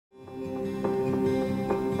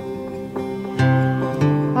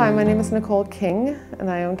Hi, my name is Nicole King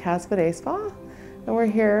and I own Casbah, and we're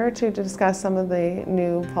here to discuss some of the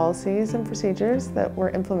new policies and procedures that we're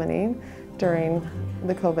implementing during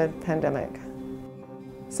the COVID pandemic.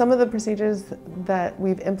 Some of the procedures that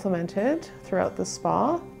we've implemented throughout the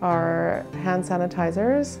spa are hand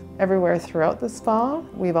sanitizers everywhere throughout the spa.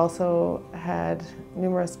 We've also had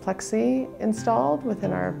numerous plexi installed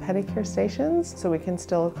within our pedicure stations so we can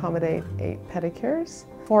still accommodate 8 pedicures.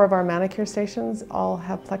 4 of our manicure stations all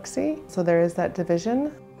have plexi, so there is that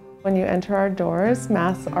division. When you enter our doors,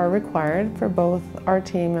 masks are required for both our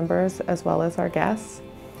team members as well as our guests.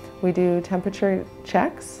 We do temperature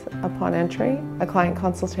checks upon entry, a client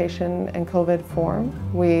consultation and COVID form.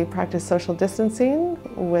 We practice social distancing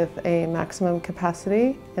with a maximum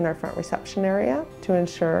capacity in our front reception area to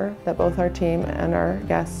ensure that both our team and our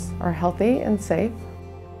guests are healthy and safe.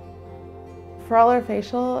 For all our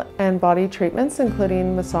facial and body treatments,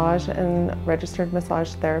 including massage and registered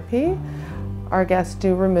massage therapy, our guests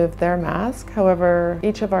do remove their mask. However,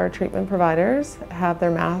 each of our treatment providers have their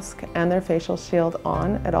mask and their facial shield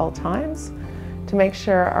on at all times to make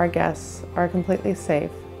sure our guests are completely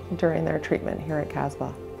safe during their treatment here at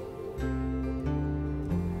Casbah.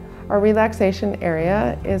 Our relaxation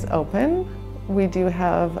area is open. We do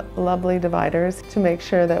have lovely dividers to make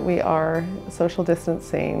sure that we are social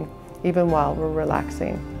distancing even while we're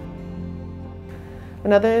relaxing.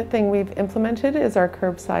 Another thing we've implemented is our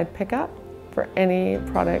curbside pickup for any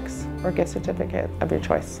products or gift certificate of your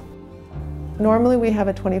choice. Normally we have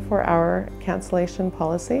a 24-hour cancellation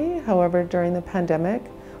policy. However, during the pandemic,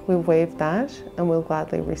 we waived that and we'll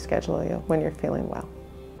gladly reschedule you when you're feeling well.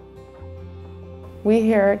 We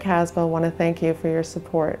here at Casbah want to thank you for your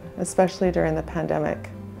support, especially during the pandemic.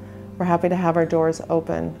 We're happy to have our doors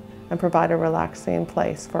open and provide a relaxing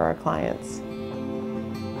place for our clients.